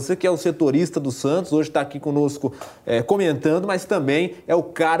Santos, né? Você que é o setorista do Santos, hoje está aqui conosco comentando, mas também é o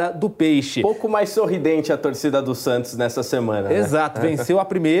cara do peixe. Pouco mais sorridente a torcida do Santos nessa semana, né? Exato, venceu a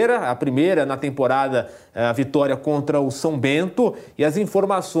primeira na temporada, a vitória contra o São Bento. E as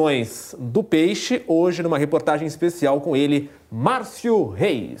informações do peixe, hoje numa reportagem especial com ele, Márcio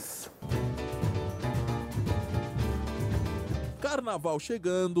Reis. Carnaval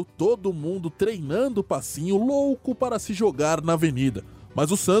chegando, todo mundo treinando o passinho, louco para se jogar na avenida. Mas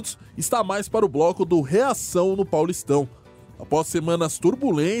o Santos está mais para o bloco do reação no Paulistão. Após semanas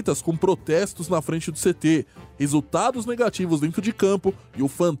turbulentas com protestos na frente do CT, resultados negativos dentro de campo e o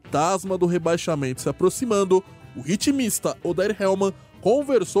fantasma do rebaixamento se aproximando, o ritmista Odair Hellmann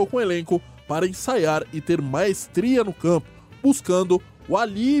conversou com o elenco para ensaiar e ter maestria no campo, buscando o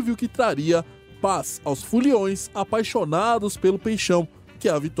alívio que traria paz aos foliões apaixonados pelo peixão, que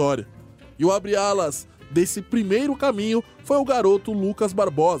é a vitória. E o abre-alas desse primeiro caminho foi o garoto Lucas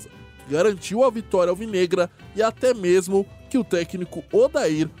Barbosa, que garantiu a vitória alvinegra e até mesmo que o técnico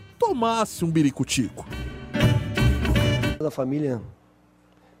Odair tomasse um biricutico. Da família,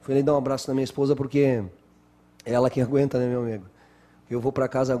 fui ali dar um abraço na minha esposa porque é ela que aguenta, né, meu amigo? Eu vou para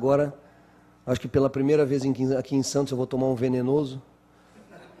casa agora, acho que pela primeira vez aqui em Santos eu vou tomar um venenoso,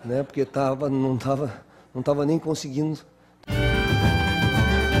 né? Porque não tava nem conseguindo.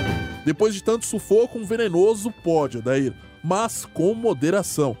 Depois de tanto sufoco, um venenoso pode, Odair, mas com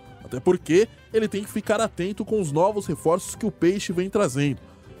moderação. Até porque ele tem que ficar atento com os novos reforços que o Peixe vem trazendo.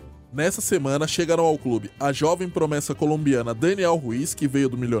 Nessa semana chegaram ao clube a jovem promessa colombiana Daniel Ruiz, que veio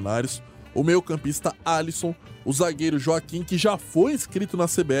do Milionários, o meio-campista Alisson, o zagueiro Joaquim, que já foi inscrito na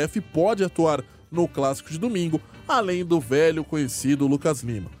CBF e pode atuar no Clássico de domingo, além do velho conhecido Lucas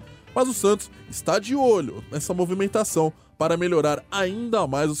Lima. Mas o Santos está de olho nessa movimentação para melhorar ainda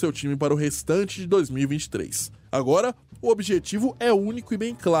mais o seu time para o restante de 2023. Agora, o objetivo é único e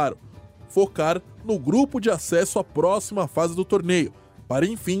bem claro: focar no grupo de acesso à próxima fase do torneio, para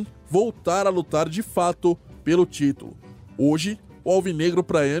enfim voltar a lutar de fato pelo título. Hoje, o alvinegro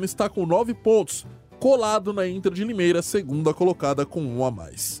praiano está com 9 pontos, colado na Inter de Limeira, segunda colocada com 1 a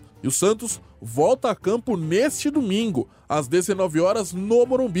mais. E o Santos volta a campo neste domingo, às 19 horas no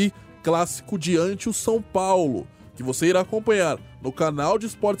Morumbi, clássico diante o São Paulo, que você irá acompanhar no canal de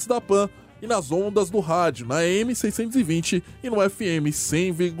esportes da PAN e nas ondas do rádio, na AM 620 e no FM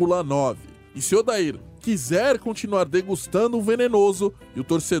 100,9. E se Odair quiser continuar degustando o venenoso e o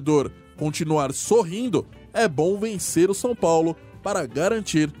torcedor continuar sorrindo, é bom vencer o São Paulo para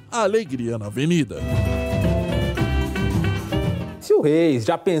garantir a alegria na avenida. Márcio Reis,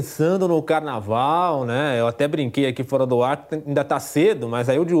 já pensando no carnaval, né? Eu até brinquei aqui fora do ar, ainda tá cedo, mas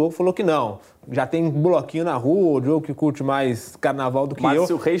aí o Diogo falou que não. Já tem bloquinho na rua, o Diogo que curte mais carnaval do que eu.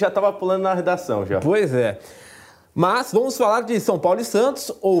 Márcio Reis já tava pulando na redação já. Pois é. Mas vamos falar de São Paulo e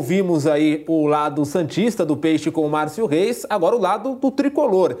Santos. Ouvimos aí o lado santista do Peixe com o Márcio Reis, agora o lado do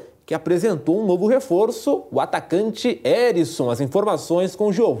tricolor, que apresentou um novo reforço, o atacante Hérisson. As informações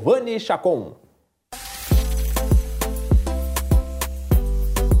com Giovanni Chacon.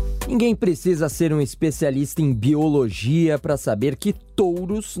 Ninguém precisa ser um especialista em biologia para saber que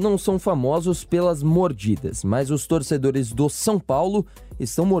touros não são famosos pelas mordidas, mas os torcedores do São Paulo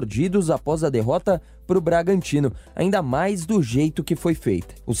estão mordidos após a derrota para o Bragantino, ainda mais do jeito que foi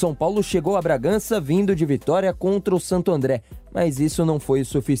feita. O São Paulo chegou a Bragança vindo de vitória contra o Santo André, mas isso não foi o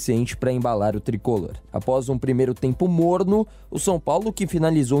suficiente para embalar o tricolor. Após um primeiro tempo morno, o São Paulo, que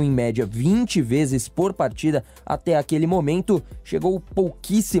finalizou em média 20 vezes por partida até aquele momento, chegou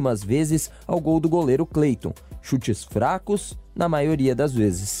pouquíssimas vezes ao gol do goleiro Cleiton. Chutes fracos na maioria das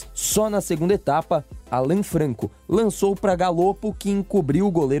vezes. Só na segunda etapa, Alan Franco lançou para Galopo, que encobriu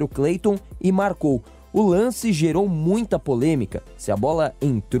o goleiro Cleiton e marcou. O lance gerou muita polêmica, se a bola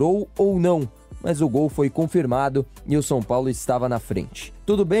entrou ou não, mas o gol foi confirmado e o São Paulo estava na frente.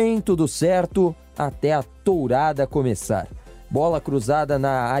 Tudo bem, tudo certo, até a tourada começar. Bola cruzada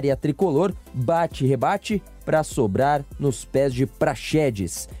na área tricolor, bate-rebate para sobrar nos pés de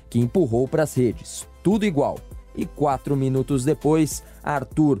Praxedes, que empurrou para as redes. Tudo igual. E 4 minutos depois,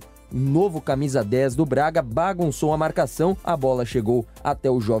 Arthur, novo camisa 10 do Braga, bagunçou a marcação. A bola chegou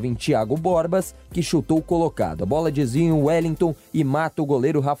até o jovem Thiago Borbas, que chutou o colocado. A bola desvia o Wellington e mata o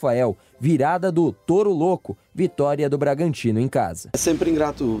goleiro Rafael. Virada do Touro Louco, vitória do Bragantino em casa. É sempre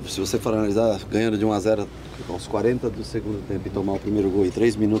ingrato, se você for analisar, ganhando de 1-0 aos 40 do segundo tempo e tomar o primeiro gol, e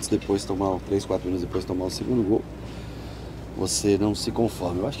 3 minutos depois tomar, 4 minutos depois tomar o segundo gol, você não se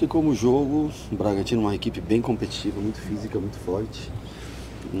conforma. Eu acho que como jogo, o Bragantino é uma equipe bem competitiva, muito física, muito forte.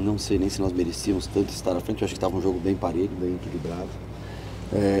 Não sei nem se nós merecíamos tanto estar à frente, eu acho que estava um jogo bem parelho, bem equilibrado.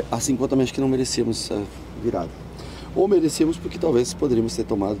 Assim como também acho que não merecíamos virada. Ou merecíamos porque talvez poderíamos ter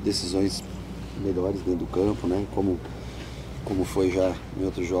tomado decisões melhores dentro do campo, né? Como foi já em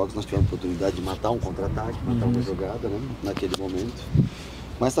outros jogos, nós tivemos a oportunidade de matar um contra-ataque, matar uma jogada, né? Naquele momento.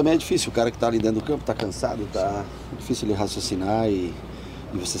 Mas também é difícil, o cara que está ali dentro do campo está cansado, tá difícil ele raciocinar e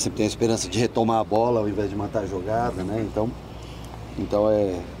você sempre tem a esperança de retomar a bola ao invés de matar a jogada, né? Então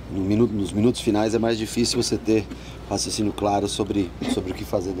nos minutos finais é mais difícil você ter raciocínio claro sobre o que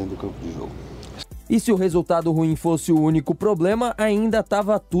fazer dentro do campo de jogo. E se o resultado ruim fosse o único problema, ainda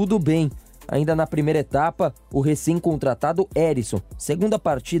estava tudo bem. Ainda na primeira etapa, o recém-contratado Erisson, segunda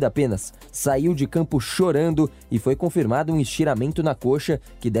partida apenas, saiu de campo chorando e foi confirmado um estiramento na coxa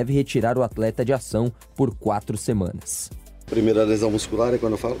que deve retirar o atleta de ação por 4 semanas. Primeira lesão muscular é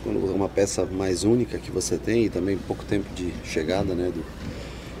quando é uma peça mais única que você tem e também pouco tempo de chegada, né,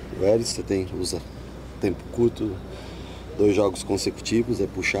 do Erisson. Você usa tempo curto, 2 jogos consecutivos, é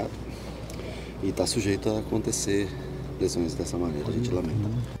puxado e está sujeito a acontecer lesões dessa maneira, a gente lamenta.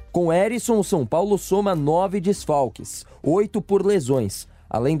 Com Erisson, o São Paulo soma 9 desfalques, 8 por lesões.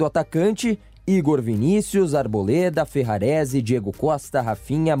 Além do atacante, Igor Vinícius, Arboleda, Ferrarese, Diego Costa,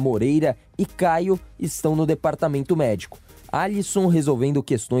 Rafinha, Moreira e Caio estão no departamento médico. Alisson, resolvendo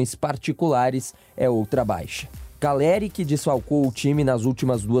questões particulares, é outra baixa. Caleri, que desfalcou o time nas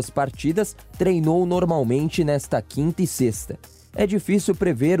últimas 2 partidas, treinou normalmente nesta quinta e sexta. É difícil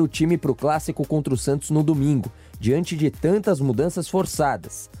prever o time para o clássico contra o Santos no domingo, diante de tantas mudanças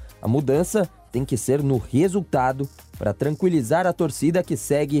forçadas. A mudança tem que ser no resultado para tranquilizar a torcida que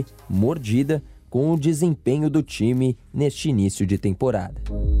segue mordida com o desempenho do time neste início de temporada.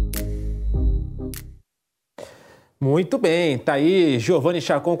 Muito bem, tá aí Giovanni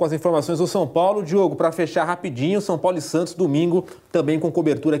Chacon com as informações do São Paulo. Diogo, para fechar rapidinho, São Paulo e Santos domingo, também com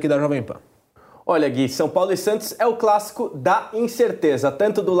cobertura aqui da Jovem Pan. Olha, Gui, São Paulo e Santos é o clássico da incerteza.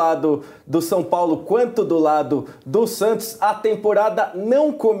 Tanto do lado do São Paulo quanto do lado do Santos, a temporada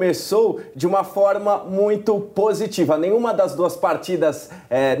não começou de uma forma muito positiva. Nenhuma das duas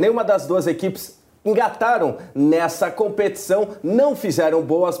equipes engataram nessa competição, não fizeram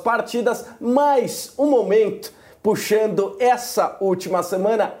boas partidas, mas o momento puxando essa última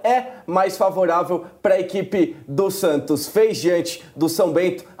semana é mais favorável para a equipe do Santos. Fez diante do São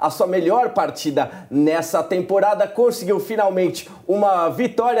Bento a sua melhor partida nessa temporada, conseguiu finalmente uma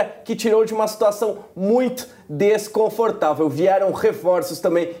vitória que tirou de uma situação muito desconfortável. Vieram reforços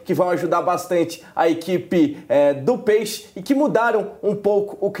também que vão ajudar bastante a equipe do Peixe e que mudaram um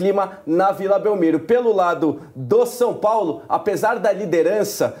pouco o clima na Vila Belmiro. Pelo lado do São Paulo, apesar da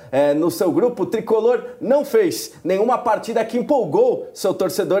liderança no seu grupo, o Tricolor não fez nenhuma partida que empolgou seu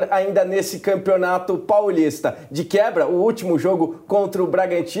torcedor ainda nesse campeonato paulista. De quebra, o último jogo contra o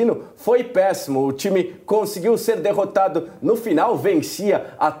Bragantino foi péssimo. O time conseguiu ser derrotado no final,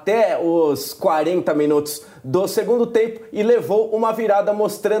 vencia até os 40 minutos do segundo tempo e levou uma virada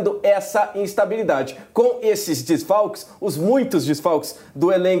mostrando essa instabilidade. Com esses desfalques, os muitos desfalques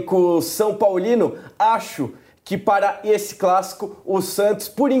do elenco são paulino, acho que para esse clássico o Santos,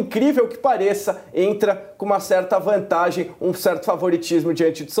 por incrível que pareça, entra com uma certa vantagem, um certo favoritismo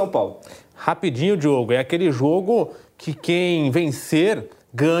diante do São Paulo. Rapidinho, Diogo, é aquele jogo que quem vencer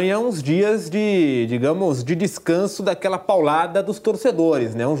ganha uns dias de descanso daquela paulada dos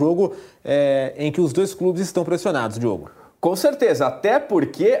torcedores, né? Um jogo em que os dois clubes estão pressionados, Diogo. Com certeza, até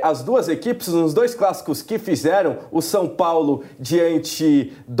porque as duas equipes, nos 2 clássicos que fizeram, o São Paulo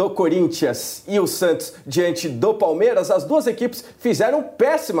diante do Corinthians e o Santos diante do Palmeiras, as duas equipes fizeram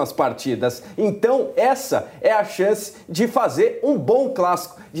péssimas partidas. Então, essa é a chance de fazer um bom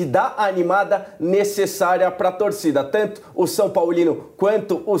clássico, de dar a animada necessária para a torcida. Tanto o São Paulino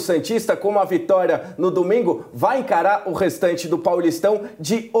quanto o Santista, com uma vitória no domingo, vai encarar o restante do Paulistão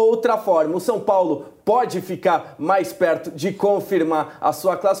de outra forma. O São Paulo pode ficar mais perto de confirmar a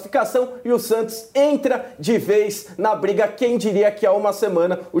sua classificação e o Santos entra de vez na briga. Quem diria que há uma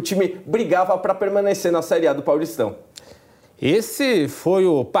semana o time brigava para permanecer na Série A do Paulistão. Esse foi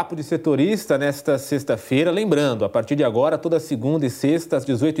o Papo de Setorista nesta sexta-feira. Lembrando, a partir de agora, toda segunda e sexta, às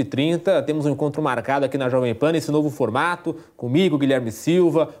 18h30, temos um encontro marcado aqui na Jovem Pan, nesse novo formato, comigo, Guilherme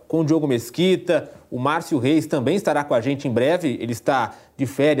Silva, com o Diogo Mesquita. O Márcio Reis também estará com a gente em breve. Ele está de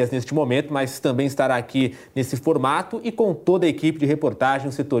férias neste momento, mas também estará aqui nesse formato e com toda a equipe de reportagem,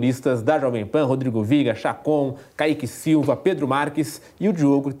 os setoristas da Jovem Pan, Rodrigo Viga, Chacon, Kaique Silva, Pedro Marques e o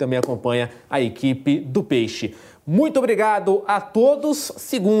Diogo, que também acompanha a equipe do Peixe. Muito obrigado a todos.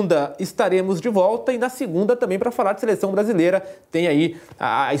 Segunda estaremos de volta e na segunda também para falar de seleção brasileira. Tem aí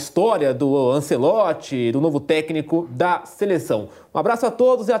a história do Ancelotti, do novo técnico da seleção. Um abraço a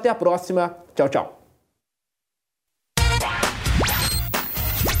todos e até a próxima. Tchau, tchau.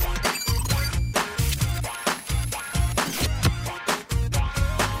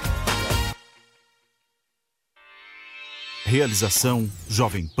 Realização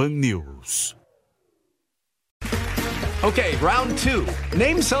Jovem Pan News. Okay, round 2.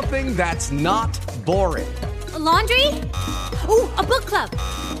 Name something that's not boring. A laundry? Ooh, a book club.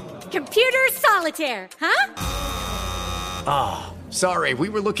 Computer solitaire, huh? Ah, Sorry, we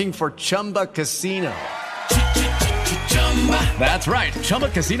were looking for Chumba Casino. That's right.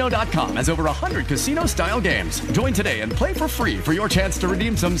 ChumbaCasino.com has over 100 casino-style games. Join today and play for free for your chance to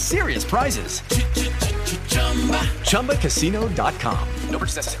redeem some serious prizes. ChumbaCasino.com. No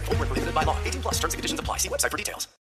purchase necessary. Void where prohibited by law. 18+ terms and conditions apply. See website for details.